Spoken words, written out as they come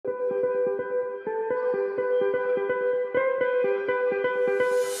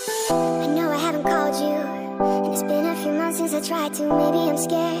I try to, maybe I'm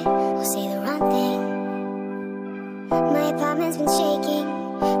scared I'll say the wrong thing. My apartment's been shaking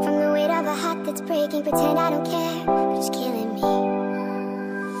from the weight of a heart that's breaking. Pretend I don't care, but it's killing me.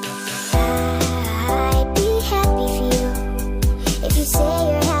 I'd be happy for you if you say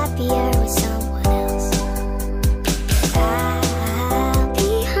you're happier with someone else. I'll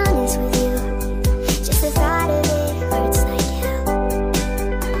be honest with you, just the thought of it hurts like hell.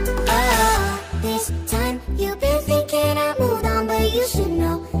 Oh, this time you've been thinking I moved on, but you should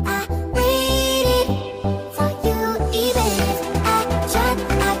know I waited for you. Even if I tried,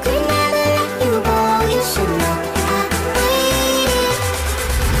 I could never let you go. You should know I waited.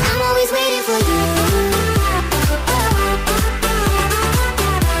 I'm always waiting for you.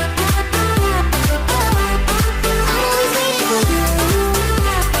 I'm always waiting for you.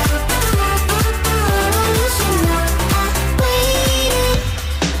 You should know I waited.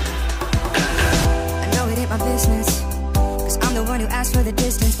 I know it ain't my business, 'cause I'm the one who asked for the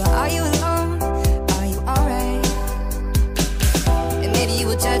distance. But are you alone? Are you alright? And maybe you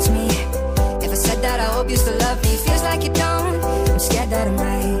will judge